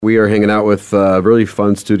We are hanging out with a really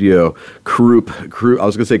fun studio group. I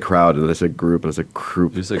was going to say crowd, and I said group, and I said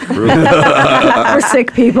group. You said group. We're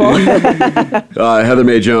sick people. Heather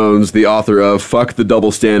Mae Jones, the author of Fuck the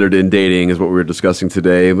Double Standard in Dating, is what we're discussing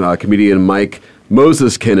today. Comedian Mike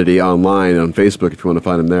Moses Kennedy online on Facebook if you want to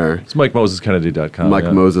find him there. It's MikeMosesKennedy.com.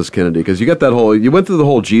 Mike Moses Kennedy, because you went through the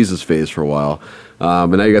whole Jesus phase for a while.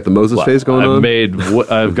 And now you got the Moses phase going on.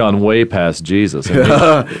 I've gone way past Jesus. I mean,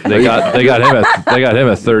 they got him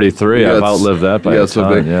at 33. I've outlived that by a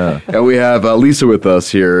ton. Yeah. And we have Lisa with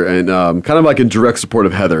us here, and kind of like in direct support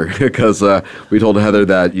of Heather, because we told Heather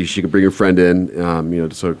that she could bring her friend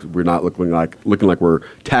in, so we're not looking like we're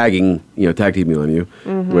tag teaming on you,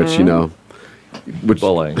 which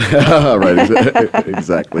bullying. Right,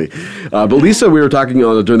 exactly. But Lisa, we were talking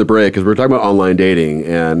during the break because we were talking about online dating,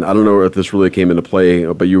 and I don't know if this really came into play,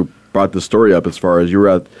 but you brought the story up as far as you were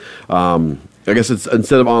at. I guess it's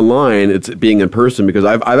instead of online, it's being in person, because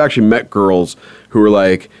I've actually met girls who were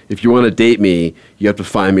like, if you want to date me, you have to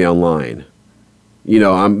find me online. I'm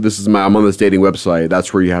on this dating website.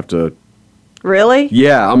 That's where you have to. Really?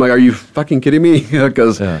 Yeah. I'm like, are you fucking kidding me?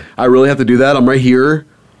 Because I really have to do that. I'm right here.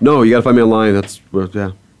 No, you got to find me online.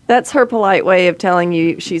 That's her polite way of telling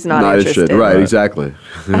you she's not interested. Right, exactly.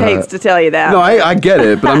 I hate to tell you that. No, I get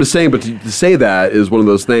it, but I'm just saying, but to say that is one of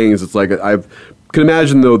those things. It's like, I can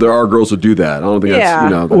imagine, though, there are girls who do that. I don't think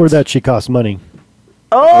that's. Or that she costs money.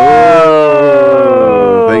 Oh!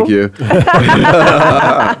 Thank you.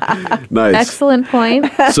 Nice. Excellent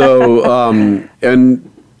point. So, and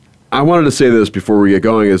I wanted to say this before we get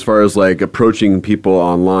going, as far as like approaching people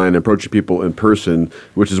online, approaching people in person,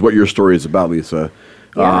 which is what your story is about, Lisa.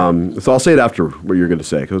 Yeah. So I'll say it after what you're going to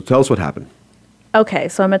say. Tell us what happened. Okay,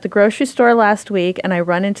 so I'm at the grocery store last week, and I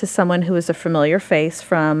run into someone who is a familiar face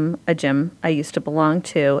from a gym I used to belong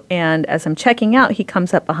to. And as I'm checking out, he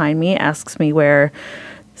comes up behind me, asks me where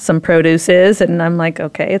some produce is, and I'm like,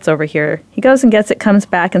 okay, it's over here. He goes and gets it, comes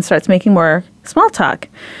back, and starts making more small talk.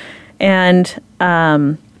 And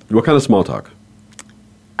what kind of small talk?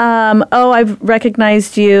 I've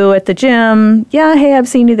recognized you at the gym. Yeah, hey, I've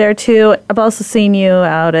seen you there too. I've also seen you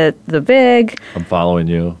out at the Vig. I'm following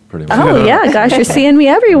you, pretty much. Oh, yeah, gosh, you're seeing me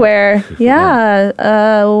everywhere. Yeah,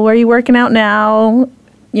 where are you working out now?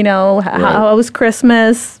 How was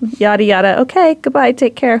Christmas? Yada, yada. Okay, goodbye,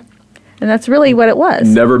 take care. And that's really what it was.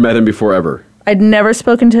 Never met him before, ever? I'd never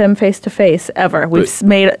spoken to him face to face, ever. We've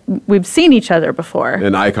seen each other before.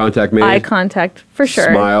 And eye contact made? Eye contact, for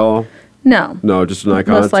sure. Smile? No. No, just an eye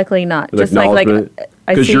contact? Most likely not. Just like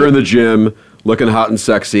because you're in the gym, looking hot and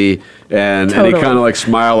sexy, and any kind of like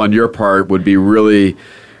smile on your part would be really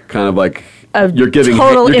kind of like you're giving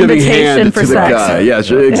hand for to the sex. guy.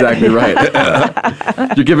 Yes, you're exactly right.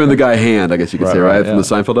 You're giving the guy a hand, I guess you could say, right? From the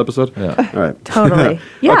Seinfeld episode? Yeah. All right. Totally.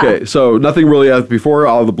 Yeah. Okay, so nothing really before,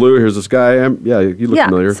 out of the blue, here's this guy. You look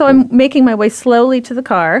familiar. So I'm making my way slowly to the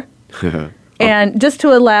car, and just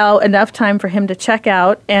to allow enough time for him to check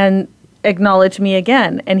out and acknowledge me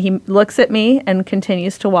again. And he looks at me and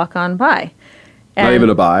continues to walk on by. And not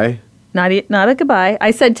even a bye? Not a goodbye.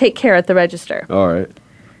 I said take care at the register. All right.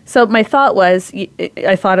 So my thought was,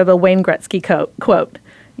 I thought of a Wayne Gretzky quote,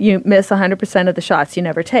 you miss 100% of the shots you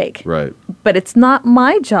never take. Right. But it's not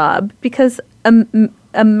my job, because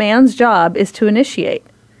a man's job is to initiate.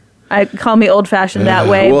 I call me old-fashioned that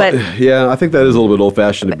way, but... Yeah, I think that is a little bit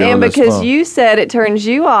old-fashioned, to be honest. And because you said it turns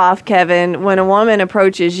you off, Kevin, when a woman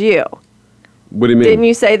approaches you. What do you mean? Didn't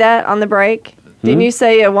you say that on the break? Didn't you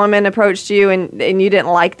say a woman approached you and you didn't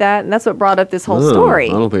like that? And that's what brought up this whole story.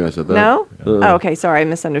 I don't think I said that. No? Oh, okay, sorry, I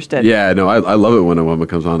misunderstood. Yeah, no, I love it when a woman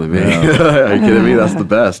comes on to me. Are you kidding me? That's the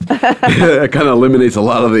best. It kind of eliminates a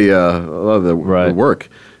lot of the work.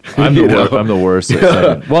 I'm the worst at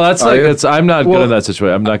saying. Well, that's I'm not good in that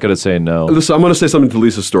situation. I'm not good at saying no. Listen, I'm going to say something to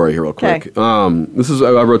Lisa's story here real quick. Okay.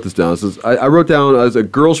 I wrote this down. I wrote down as a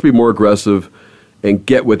girl should be more aggressive and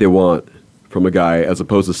get what they want from a guy as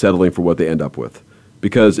opposed to settling for what they end up with.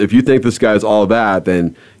 Because if you think this guy's all that,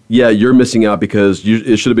 then yeah, you're missing out, because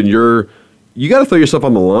it should have been you got to throw yourself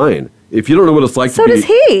on the line. If you don't know what it's like to be... So does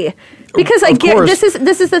he. Because this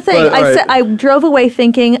is the thing. But, I drove away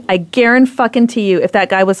thinking, I guarantee you, if that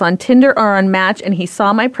guy was on Tinder or on Match and he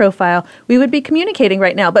saw my profile, we would be communicating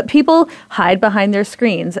right now. But people hide behind their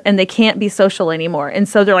screens and they can't be social anymore. And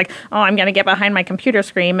so they're like, oh, I'm going to get behind my computer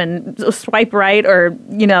screen and swipe right, or,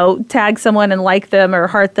 tag someone and like them or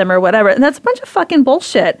heart them or whatever. And that's a bunch of fucking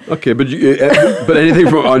bullshit. Okay, but anything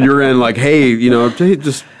from on your end, like, hey,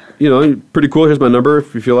 just... pretty cool. Here's my number.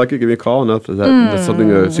 If you feel like it, give me a call. Enough. That's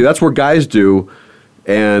something. See, that's what guys do,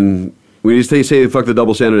 and when you say fuck the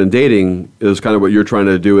double standard in dating, is kind of what you're trying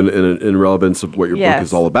to do in relevance of what your book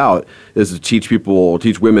is all about, is to teach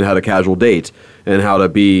women how to casual date and how to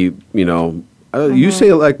be, you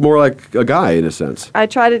say like more like a guy in a sense. I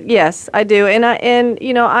try to, yes, I do. And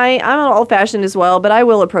I'm old fashioned as well, but I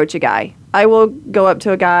will approach a guy. I will go up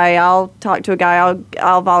to a guy, I'll talk to a guy,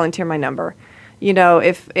 I'll volunteer my number.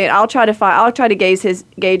 I'll try to gauge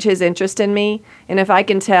his interest in me, and if I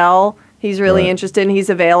can tell he's really interested and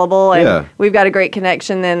he's available and we've got a great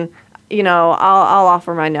connection, then I'll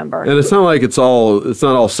offer my number. And it's not like it's not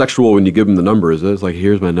all sexual when you give him the number, is it? It's like,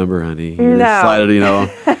 here's my number, honey. No. Slide it,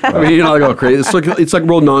 I mean, you're not going crazy. It's like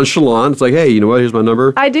real nonchalant. It's like, hey, you know what? Here's my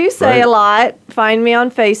number. I do say a lot. Find me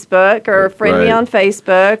on Facebook or friend me on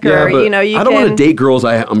Facebook, or I don't want to date girls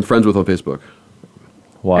I'm friends with on Facebook.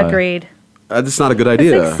 Why? Agreed. That's not a good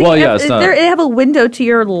idea. It's not. They have a window to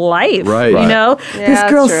your life, right?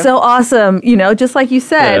 This girl's so awesome, just like you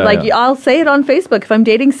said. I'll say it on Facebook if I'm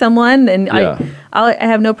dating someone, and I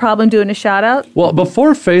have no problem doing a shout out. Well,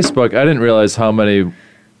 before Facebook, I didn't realize how many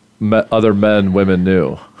other men women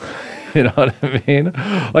knew. You know what I mean?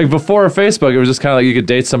 Like before Facebook, it was just kind of like you could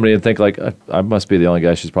date somebody and think like, I must be the only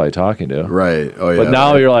guy she's probably talking to. Right. Oh yeah. But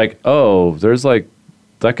now you're like, oh, there's like.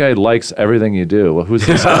 That guy likes everything you do. Well, who's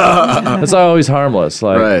this guy? It's always harmless.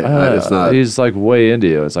 Like, it's not. He's like way into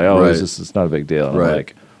you. It's like, it's not a big deal. And I'm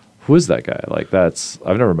like, who is that guy? Like,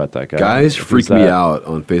 I've never met that guy. Guys freak me out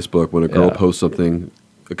on Facebook when a girl posts something,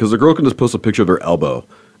 because the girl can just post a picture of their elbow,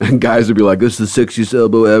 and guys would be like, "This is the sexiest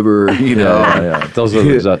elbow ever," Yeah. Those are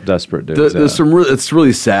the desperate dudes. There's it's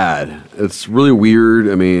really sad. It's really weird.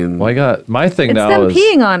 I mean, my thing it's now them is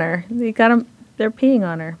peeing on her. They got them. They're peeing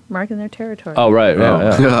on her, marking their territory. Oh, right.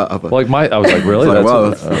 Yeah. I was like, really?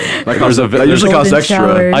 That usually costs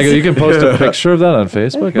extra. I go, you can post a picture of that on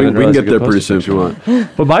Facebook? We can get there pretty soon if you want.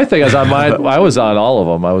 But my thing is, I was on all of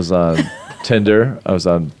them. I was on Tinder. I was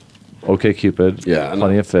on OkCupid. Yeah.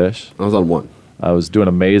 Plenty of Fish. I was on one. I was doing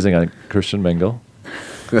amazing on Christian Mingle.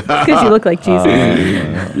 Because you look like Jesus.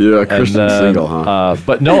 Christian single, huh?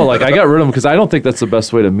 But no, like I got rid of them because I don't think that's the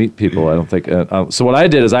best way to meet people. I don't think. So what I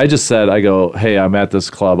did is I just said, I go, hey, I'm at this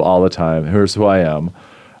club all the time. Here's who I am.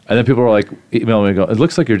 And then people were like, email me and go, it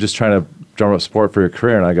looks like you're just trying to drum up support for your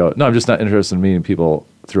career. And I go, no, I'm just not interested in meeting people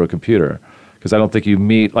through a computer. Because I don't think you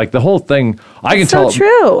meet, like the whole thing, I can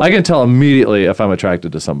tell immediately if I'm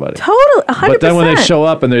attracted to somebody. Totally, 100%. But then when they show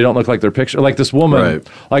up and they don't look like their picture, like this woman,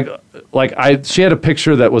 she had a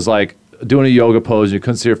picture that was like doing a yoga pose and you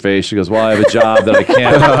couldn't see her face. She goes, well, I have a job that I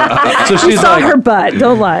can't. So she saw her butt,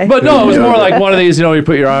 don't lie. But no, it was more like one of these, you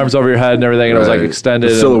put your arms over your head and everything, and it was like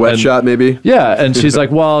extended. A silhouette shot, maybe? Yeah, and she's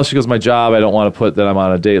like, well, she goes, my job, I don't want to put that I'm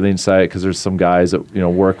on a dating site because there's some guys that,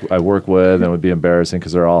 I work with, and it would be embarrassing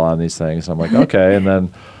because they're all on these things. And I'm like, okay, and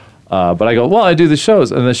then... but I go, well, I do the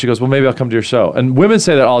shows. And then she goes, well, maybe I'll come to your show. And women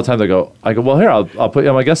say that all the time. I go, well, here, I'll put you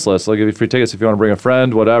on my guest list. I'll give you free tickets if you want to bring a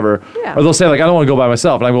friend, whatever. Yeah. Or they'll say, like, I don't want to go by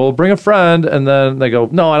myself. And I go, well, bring a friend. And then they go,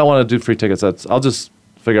 no, I don't want to do free tickets. I'll just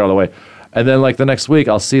figure out a way. And then, like, the next week,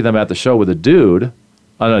 I'll see them at the show with a dude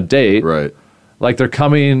on a date. Right. Like, they're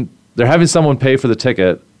having someone pay for the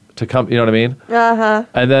ticket to come, you know what I mean? Uh-huh.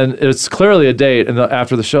 And then it's clearly a date, and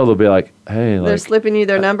after the show, they'll be like, hey. They're slipping you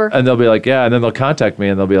their number? And they'll be like, yeah, and then they'll contact me,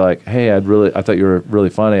 and they'll be like, hey, I thought you were really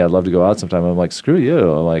funny. I'd love to go out sometime. I'm like, screw you.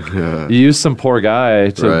 I'm like, you used some poor guy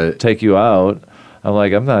to take you out. I'm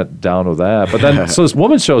like, I'm not down with that. But then, so this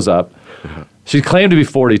woman shows up. She claimed to be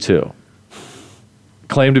 42.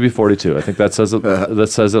 Claimed to be 42. I think that says it. That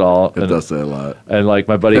says it all. It does say a lot. And like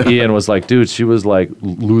my buddy Ian was like, dude, she was like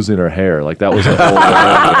losing her hair. Like that was a whole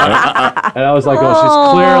right? And I was like,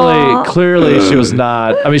 oh, she's clearly she was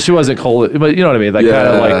not. I mean, she wasn't cold, but you know what I mean. That kind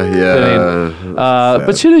of like.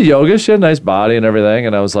 But she did yoga. She had a nice body and everything.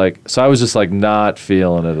 And I was like, so I was just like not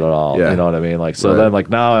feeling it at all. Yeah. You know what I mean? Like so. Then like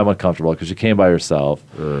now I'm uncomfortable because she came by herself.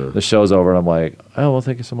 The show's over and I'm like, oh well,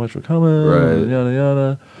 thank you so much for coming. Right. Yada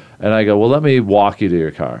yada. And I go, well, let me walk you to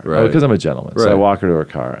your car. Right. Because I'm a gentleman. So I walk her to her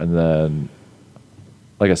car. And then,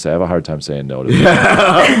 like I say, I have a hard time saying no to people.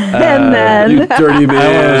 And then. You dirty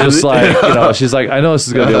man. I was just like, she's like, I know this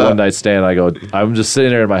is going to be a one-night stand. I go, I'm just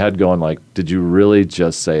sitting there in my head going like, did you really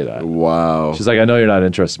just say that? Wow. She's like, I know you're not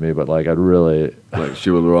interested in me, but like, I'd really. Like, she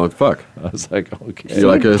was the wrong fuck. I was like, okay.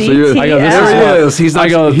 You're like, so you're, I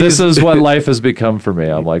go, this is what life has become for me.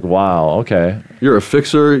 I'm like, wow, okay. You're a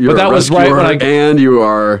fixer. You're but that a was right when and you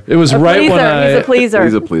are. It was right when He's a pleaser.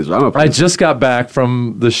 He's a pleaser. I'm a pleaser. I just got back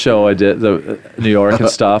from the show I did, the New York and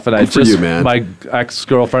stuff, and my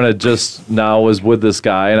ex-girlfriend had just now was with this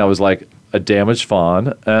guy, and I was like a damaged fawn,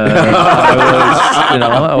 and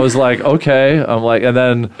I was like, okay, I'm like, and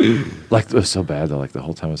then Like, it was so bad though. Like, the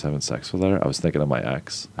whole time I was having sex with her, I was thinking of my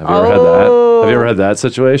ex. Have you ever had that? Have you ever had that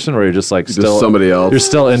situation where you're just like still somebody else. You're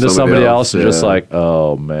still into somebody else. You're just yeah. like,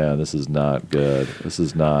 oh man, this is not good. This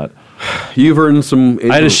is not. You've earned some.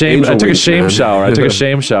 I had a shame. I took a shame shower. I took a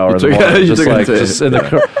shame shower in the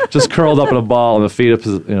morning, just curled up in a ball in the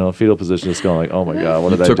fetal position, just going like, oh my god, what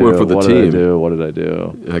did I do? One for the what team. did I do? What did I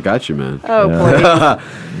do? I got you, man. Oh,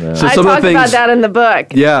 please. So I some of talked the about things, that in the book.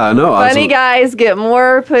 Yeah, I know. Funny guys get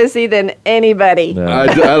more pussy than anybody. Yeah. I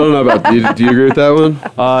don't know about. Do you agree with that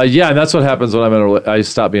one? Yeah, and that's what happens when I'm in a. I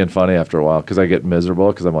stop being funny after a while because I get miserable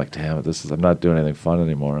because I'm like, damn it, I'm not doing anything fun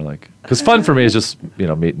anymore. Like, because fun for me is just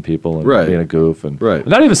meeting people and Right. being a goof and Right.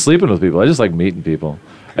 not even sleeping with people. I just like meeting people.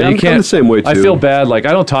 And I'm the same way, I too. feel bad. Like,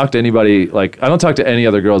 I don't talk to anybody. Like, I don't talk to any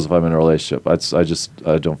other girls if I'm in a relationship. I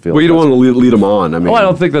don't feel. Well, you don't that's- want to lead them on. I mean, Oh, I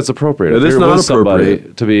don't think that's appropriate. It If is you're not with somebody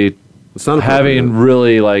appropriate. to be it's not having appropriate.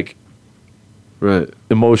 really like Right.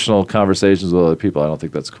 emotional conversations with other people, I don't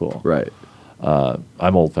think that's cool. Right.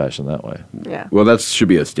 I'm old fashioned that way. Yeah. Well, that should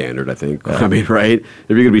be a standard, I think. I mean, right? If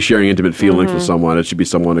you're going to be sharing intimate feelings with someone, it should be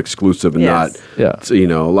someone exclusive and Yes. not, Yeah.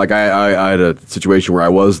 so, like I had a situation where I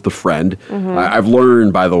was the friend. I've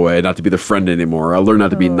learned, by the way, not to be the friend anymore. I learned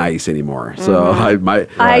not to be nice anymore. So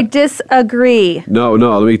I disagree. No,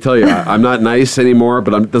 let me tell you, I'm not nice anymore,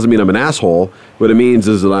 but doesn't mean I'm an asshole. What it means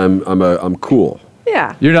is that I'm cool.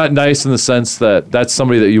 Yeah. You're not nice in the sense that that's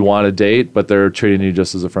somebody that you want to date, but they're treating you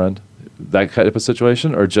just as a friend. That type of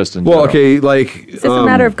situation, or just in Well, general? okay, like Is this a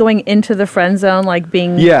matter of going into the friend zone, like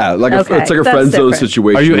being? yeah, like Okay, it's like a that's friend zone different.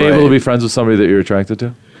 situation. Are you able right? to be friends with somebody that you're attracted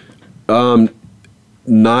to?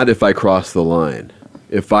 Not if I cross the line.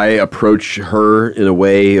 If I approach her in a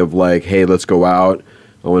way of like, hey, let's go out,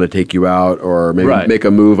 I want to take you out, or maybe Right. make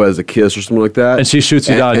a move as a kiss or something like that. And she shoots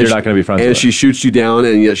you down, you're not gonna be friends And with her. she shoots you down,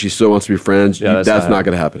 and yet she still wants to be friends. Yeah, that's that's not not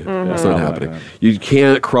going to happen. That's not Oh, happening. my God. You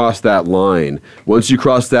can't cross that line. Once you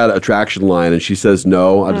cross that attraction line, and she says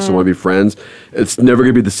no, I just don't want to be friends. It's never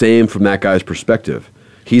going to be the same from that guy's perspective.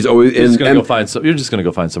 He's always You're just gonna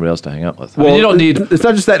go find somebody else to hang out with. I mean, well, you don't need. It's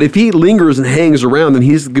not just that. If he lingers and hangs around, then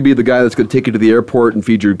he's going to be the guy that's going to take you to the airport and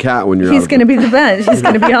feed your cat when you're. He's going to be the bench. He's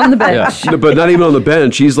going to be on the bench. Yeah. No, but not even on the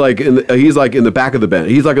bench. He's like in the back of the bench.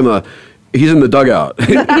 He's like he's in the dugout.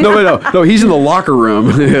 no. He's in the locker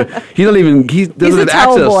room. He doesn't He's a have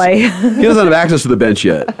towel access. boy. He doesn't have access to the bench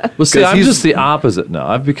yet. Well, see, 'Cause I'm he's- just the opposite now.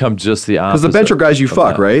 I've become just the opposite. because the bench are guys you of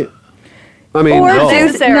fuck, that. right? I mean, Or No. do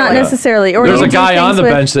Necessarily. not necessarily. Or There's you a do guy on things the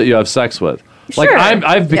with- bench that you have sex with. Like Sure.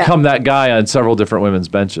 I've become that guy on several different women's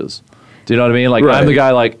benches. Do you know what I mean? Like Right. I'm the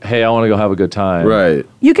guy. Like, hey, I want to go have a good time. right,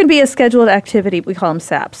 You can be a scheduled activity. We call them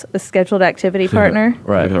SAPs, a scheduled activity partner.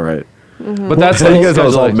 Right. all right. But that's You like guys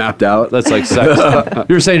all scheduled- mapped out. That's like sex.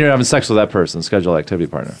 You're saying you're having sex with that person, scheduled activity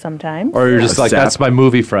partner, Sometimes. or you're just A like, sap. that's my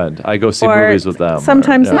movie friend. I go see Or movies with them.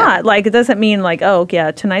 sometimes or, yeah. not. Like it doesn't mean like, oh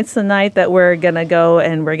yeah, tonight's the night that we're gonna go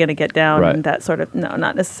and we're gonna get down Right. and that sort of. No,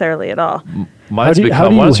 not necessarily at all. Mine's How do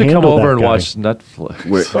become. you Why don't you come handle over that and guy? watch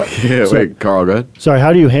Netflix? Wait, Carl, go ahead. Sorry,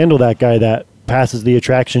 how do you handle that guy that passes the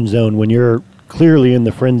attraction zone when you're clearly in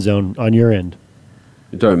the friend zone on your end?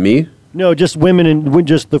 You talking me? No, just women and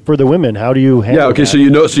for the women. How do you handle Yeah, okay, that? so you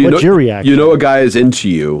know What's your reaction? You know a guy is into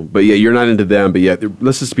you, but yet you're not into them, but yet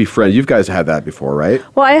let's just be friends. You guys had that before, right?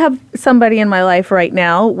 Well, I have somebody in my life right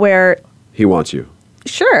now where, He wants you.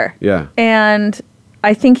 sure, Yeah. and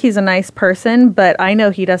I think he's a nice person, but I know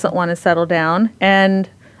he doesn't want to settle down, and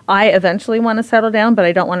I eventually want to settle down, but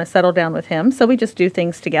I don't want to settle down with him. So we just do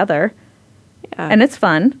things together, Yeah. and it's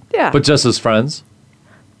fun. yeah. But just as friends.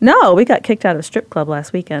 No, we got kicked out of a strip club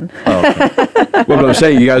last weekend. Well, but I'm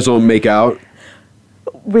saying you guys don't make out.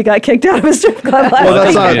 We got kicked out of a strip club last Well, that's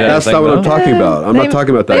weekend. not Yeah, that's like not what I'm that. talking about. I'm not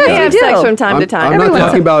talking about that yeah, guy. you have You sex do. from time to time. I'm not Everyone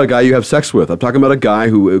talking does. about a guy you have sex with. I'm talking about a guy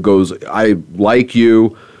who goes, I like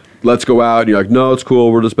you. Let's go out. And you're like, no, it's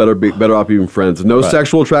cool. We're just better off being friends. No Right.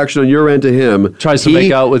 sexual attraction on your end to him. Tries to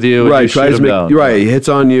make out with you and Right. you shoot Tries to him make. down. You're right. He hits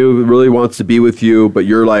on you. Really wants to be with you, but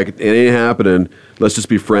you're like, it ain't happening. Let's just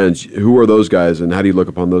be friends. Who are those guys, and how do you look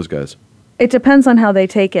upon those guys? It depends on how they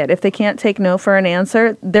take it. If they can't take no for an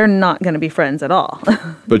answer, they're not going to be friends at all.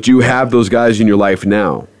 But you have those guys in your life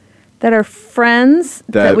now. That are friends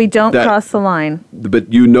that we don't that- cross the line.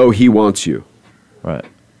 But you know he wants you. Right.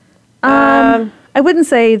 I wouldn't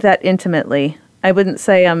say that intimately. I wouldn't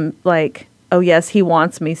say I'm like, oh yes, he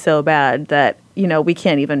wants me so bad that we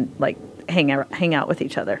can't even like hang out with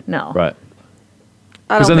each other. No. Right.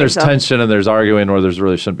 I Because don't then think there's so. tension and there's arguing where there's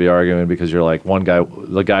really shouldn't be arguing because you're like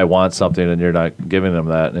the guy wants something and you're not giving them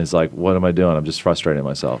that and it's like, what am I doing? I'm just frustrating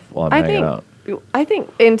myself while I'm hanging out. I think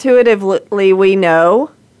intuitively we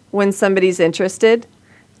know when somebody's interested,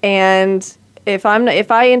 and if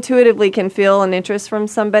I intuitively can feel an interest from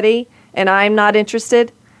somebody, and I'm not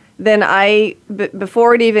interested, then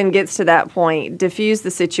before it even gets to that point, diffuse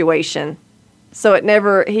the situation. So it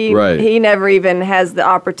never he never even has the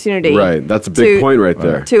opportunity. Right, that's a big point right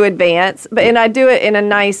there. To advance, and I do it in a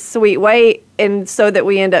nice, sweet way, and so that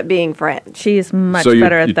we end up being friends. She's much So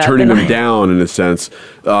better you're at that. turning than them I am. down in a sense,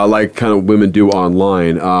 like kind of women do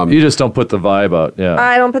online. You just don't put the vibe out. Yeah.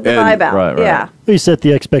 I don't put the And- vibe out. right. Yeah. You set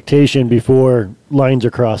the expectation before lines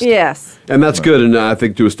are crossed. Yes. And that's good, and I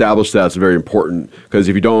think to establish that's very important, because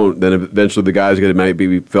if you don't, then eventually the guy's going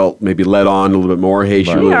to maybe led on a little bit more. Hey,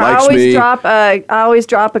 she really Yeah, likes me. I always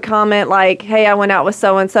drop a comment like, "Hey, I went out with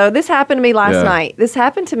so and so. This happened to me last night. This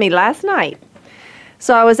happened to me last night."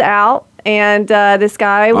 So I was out, and this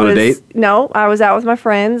guy On was a date? No, I was out with my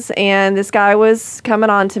friends, and this guy was coming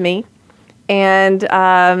on to me, and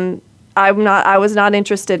I was not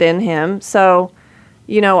interested in him. So,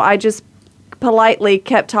 I just politely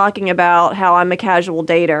kept talking about how I'm a casual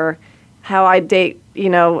dater, how I date,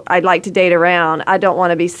 I'd like to date around. I don't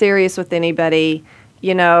want to be serious with anybody.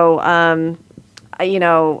 I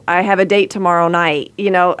have a date tomorrow night,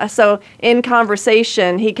 So in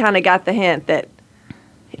conversation, he kind of got the hint that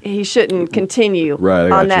he shouldn't continue Right, I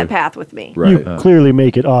got on that you. path with me. Right. You clearly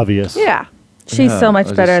make it obvious. Yeah. She's so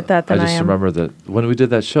much better at that than I I just am. remember that when we did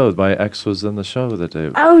that show, my ex was in the show that day.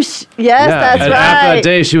 Oh, yes, that's and right. after that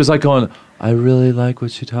day, she was like going, I really like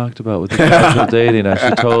what she talked about with the casual dating. I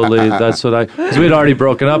should totally, that's what because we had already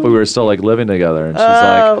broken up, but we were still like living together. And she's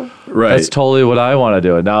like, Right. that's totally what I want to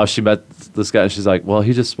do. And now she met this guy, and she's like, well,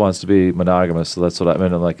 he just wants to be monogamous, so that's what I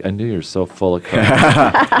mean. I'm like, I knew you're so full of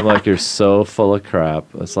crap. I'm like, you're so full of crap.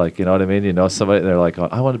 It's like, you know what I mean? You know somebody, and they're like, oh,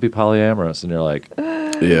 I want to be polyamorous. And you're like,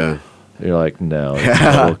 Yeah. no, it's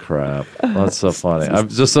total crap. That's so funny. I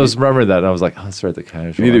was remembering that, and I was like, oh, that's right, the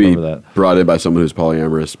casual. You I need to remember be that. brought in by someone who's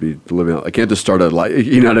polyamorous, be living out. I can't just start a life.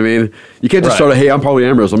 You know what I mean? You can't just Right. start a, hey, I'm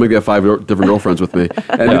polyamorous. I'm going to get 5 different girlfriends with me.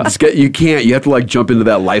 And you can't. You have to like jump into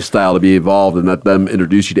that lifestyle to be involved and let them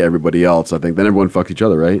introduce you to everybody else. I think then everyone fucks each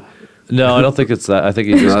other, right? No, I don't think it's that. I think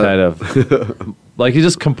you just kind of, like, you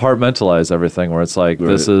just compartmentalize everything where it's like,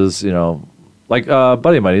 this Right. is, like a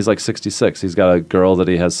buddy of mine, he's like 66. He's got a girl that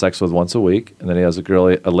he has sex with once a week, and then he has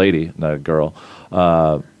a lady, not a girl,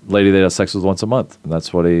 lady that he has sex with once a month. And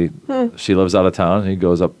that's what she lives out of town, and he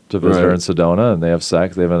goes up to visit her Right. in Sedona, and they have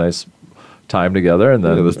sex. They have a nice time together, and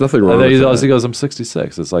then Yeah, there's nothing wrong and then with he that. goes, I'm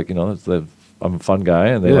 66. It's like, I'm a fun guy,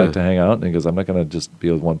 and they Yeah. like to hang out. And he goes, I'm not going to just be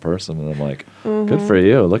with one person. And I'm like, good for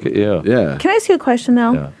you. Look at you. Yeah. Can I ask you a question,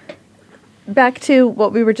 though? Yeah. Back to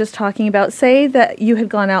what we were just talking about. Say that you had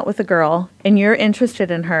gone out with a girl and you're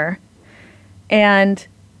interested in her, and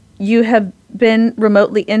you have been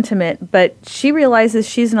remotely intimate, but she realizes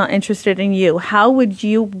she's not interested in you. How would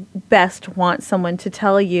you best want someone to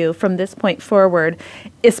tell you from this point forward,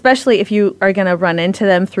 especially if you are going to run into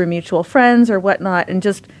them through mutual friends or whatnot, and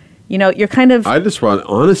just, you're kind of... I just want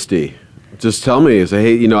honesty. Just tell me.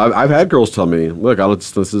 Say, hey, I've had girls tell me, look,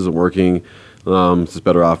 this isn't working. It's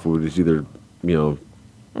better off with just either,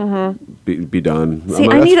 be done. See, I'm like,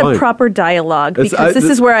 I "That's need fine." a proper dialogue It's- because this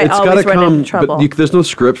is where I it's always gotta run into trouble. But there's no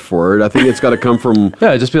script for it. I think it's got to come from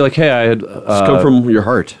Yeah, just be like, hey, I had... come from your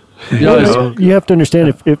heart. You have to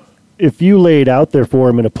understand if you lay it out there for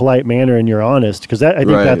them in a polite manner and you're honest, because I think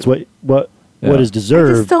Right. that's what Yeah. is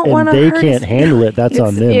deserved, don't and wanna they hurt can't his handle it. That's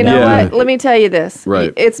on them. You know Yeah. what? Let me tell you this.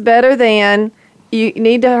 Right. It's better than you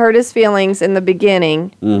need to hurt his feelings in the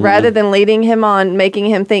beginning rather than leading him on, making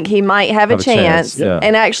him think he might have a chance, yeah.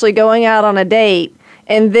 and actually going out on a date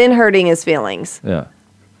and then hurting his feelings. Yeah.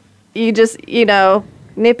 You just,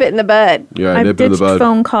 nip it in the bud. Yeah, I've nip it in the ditched bud.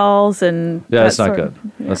 phone calls and Yeah, that's that not sort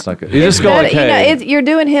good. of- That's not good. You just go like, hey. You're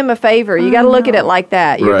doing him a favor. You got to look at it like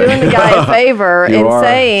that. You're Right. doing the guy a favor You and are.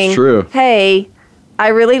 saying, It's true. "Hey, I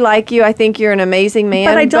really like you. I think you're an amazing man."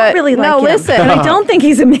 But I don't really like no, him. listen. And I don't think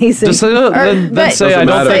he's amazing. Just say, then but- say, I Doesn't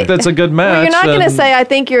don't matter. think that's a good match. Well, you're not going to and- say, "I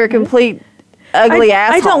think you're a complete ugly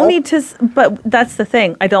I asshole." don't need to, but that's the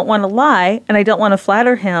thing. I don't want to lie, and I don't want to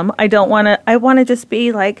flatter him. I want to just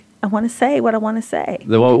be like, I want to say what I want to say.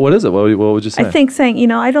 Then what is it? What would you say? I think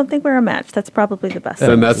saying, I don't think we're a match. That's probably the best.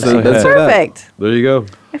 Then thing that's to say. say that. Perfect. There you go.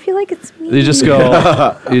 I feel like it's me. You just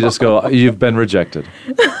go, you've been rejected.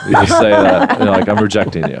 You just say that. You're like, I'm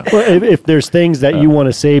rejecting you. Well, if there's things that you want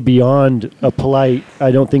to say beyond a polite,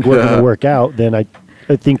 I don't think we're going to work out, then I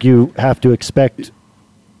think you have to expect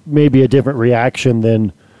maybe a different reaction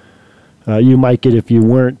than you might get if you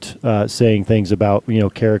weren't saying things about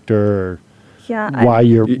character or Yeah. why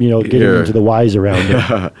you're getting Here. into the whys around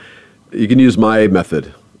it. You can use my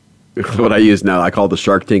method. What I use now, I call it the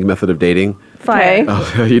Shark Tank method of dating. Fire.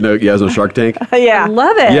 Okay. You know, you guys know Shark Tank? Yeah. I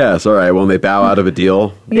love it. Yes, all right. When they bow out of a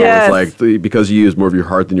deal, Yes. it's like because you use more of your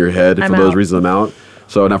heart than your head. I'm For those out. reasons, I'm out.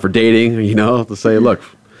 So now for dating, you know, to say, look,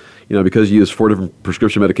 you know, because you use 4 different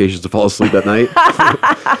prescription medications to fall asleep at night,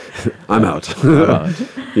 I'm out.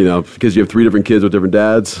 You know, because you have 3 different kids with different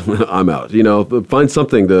dads, I'm out. You know, find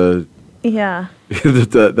something to Yeah.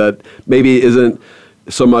 that maybe isn't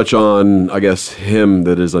so much on, I guess, him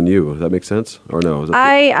that is on you. Does that make sense? Or no? Is that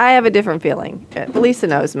I have a different feeling. Lisa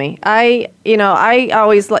knows me. I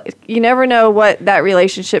always like, you never know what that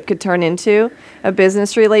relationship could turn into. A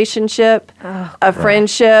business relationship, a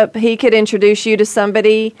friendship. He could introduce you to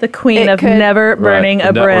somebody. The queen It of could- never burning a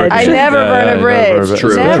Network. bridge. I never burn a bridge.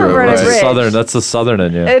 True, Never true, burn a right. bridge. Southern. That's the Southern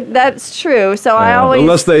in you. That's true. So I Yeah. always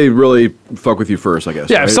unless they really fuck with you first, I guess.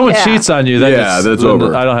 Yeah, right? if someone Yeah. cheats on you, then Yeah, that's then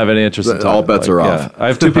over. I don't have any interest in All talking. bets are off. I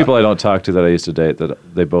have 2 people I don't talk to that I used to date that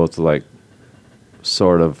they both like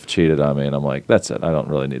sort of cheated on me, and I'm like, that's it. I don't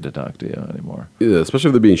really need to talk to you anymore. Yeah, especially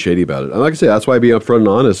if they're being shady about it. And like I say, that's why I be upfront and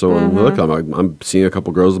honest. So look, I'm seeing a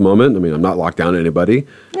couple girls at the moment. I mean, I'm not locked down to anybody.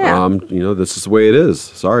 Yeah. You know, this is the way it is.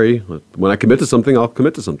 Sorry. When I commit to something, I'll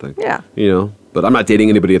commit to something. Yeah. You know, but I'm not dating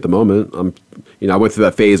anybody at the moment. I went through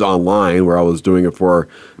that phase online where I was doing it for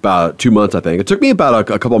about 2 months, I think. It took me about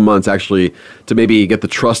a couple of months actually to maybe get the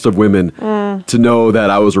trust of women to know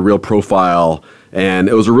that I was a real profile. And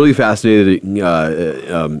it was a really fascinating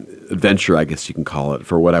adventure, I guess you can call it,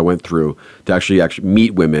 for what I went through to actually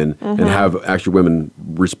meet women and have actually women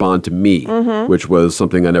respond to me, which was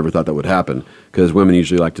something I never thought that would happen because women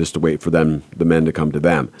usually like just to wait for the men to come to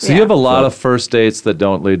them. So you have a lot of first dates that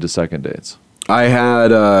don't lead to second dates. I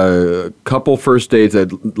had a couple first dates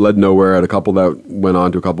that led nowhere. I had a couple that went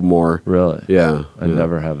on to a couple more. Really? Yeah. I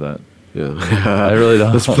never have that. Yeah. I really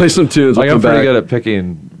don't. Let's play some tunes. Like We'll I'm come pretty back. good at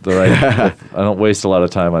picking the right. I don't waste a lot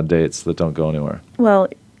of time on dates that don't go anywhere. Well,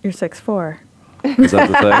 you're 6'4". Is that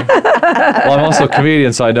the thing? Well, I'm also a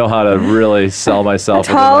comedian, so I know how to really sell myself.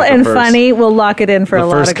 within, Tall like, the and first- funny will lock it in for a The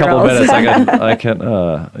lot first of couple girls. minutes, I can.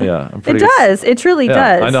 Yeah, I'm It pretty. good. does. It truly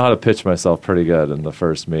Yeah, does. I know how to pitch myself pretty good in the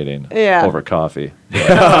first meeting. Yeah. Over coffee.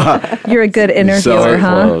 You're a good interviewer, So-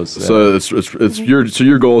 huh? Close, yeah. So it's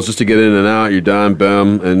your goal is just to get in and out. You're done,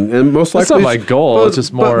 boom, and most That's likely not my goal, it's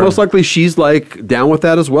just but more- most likely she's like down with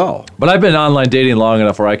that as well. But I've been online dating long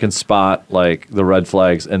enough where I can spot like the red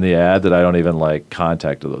flags in the ad that I don't even like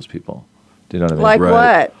contact those people. Do you know what I mean? like Right.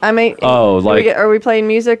 what? I mean, Oh, like- are we playing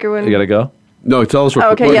music or when? You gotta go. No, tell us.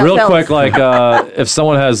 Okay, what- yeah. Real tell quick, us. like if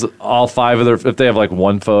someone has all 5 of their, if they have like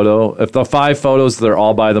one photo, if the 5 photos they're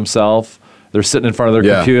all by themselves, they're sitting in front of their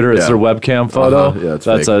Yeah, computer, it's yeah. their webcam photo. Uh-huh, yeah, it's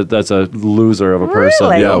that's a loser of a person.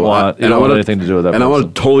 Really? You Yeah, don't well, want, you and don't I want wanna- anything to do with that. And I person.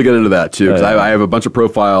 want to totally get into that too because Yeah, yeah. I have a bunch of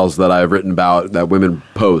profiles that I've written about that women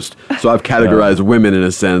post. So I've categorized women in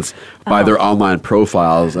a sense by their online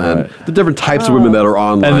profiles and Right. the different types of women that are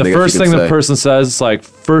online. And I the guess first you thing can the say. person says is like,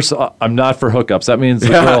 first, I'm not for hookups. That means the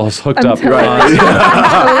girl's hooked up.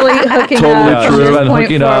 totally hooking Totally up. true. She's Just been point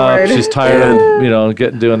hooking forward. up. She's tired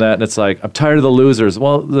of doing that, and it's like I'm tired of the losers.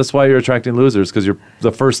 Well, that's why you're attracting losers because you're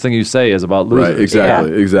the first thing you say is about losers. Right,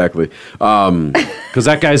 exactly. Because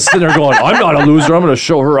that guy's sitting there going, "I'm not a loser. I'm going to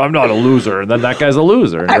show her I'm not a loser," and then that guy's a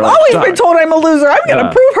loser. and I've you're like, always "Fuck." been told I'm a loser. I'm going to Yeah.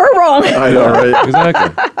 prove her wrong. I know, right?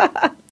 Exactly.